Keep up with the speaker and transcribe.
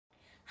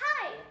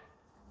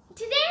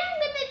Today I'm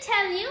going to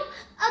tell you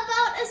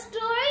about a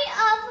story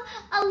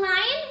of a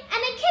lion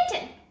and a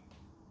kitten.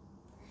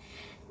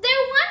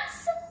 There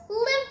once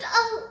lived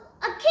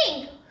a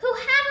king who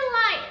had a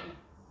lion.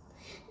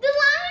 The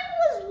lion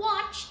was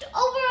watched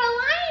over a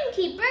lion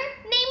keeper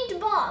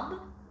named Bob.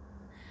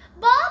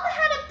 Bob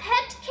had a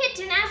pet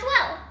kitten as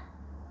well.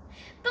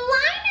 The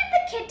lion and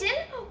the kitten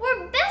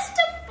were best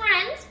of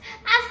friends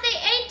as they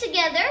ate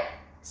together,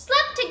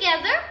 slept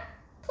together,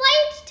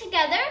 played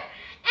together,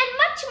 and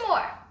much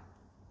more.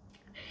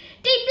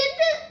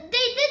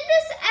 They did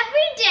this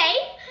every day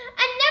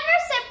and never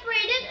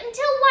separated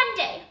until one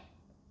day.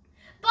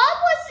 Bob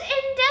was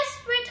in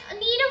desperate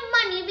need of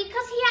money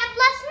because he had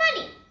less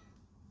money.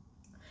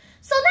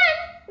 So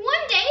then,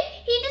 one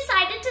day, he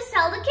decided to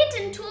sell the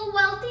kitten to a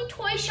wealthy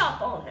toy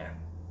shop owner.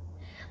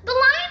 The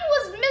lion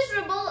was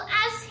miserable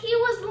as he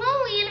was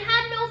lonely and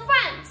had no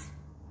friends.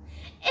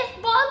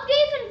 If Bob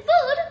gave him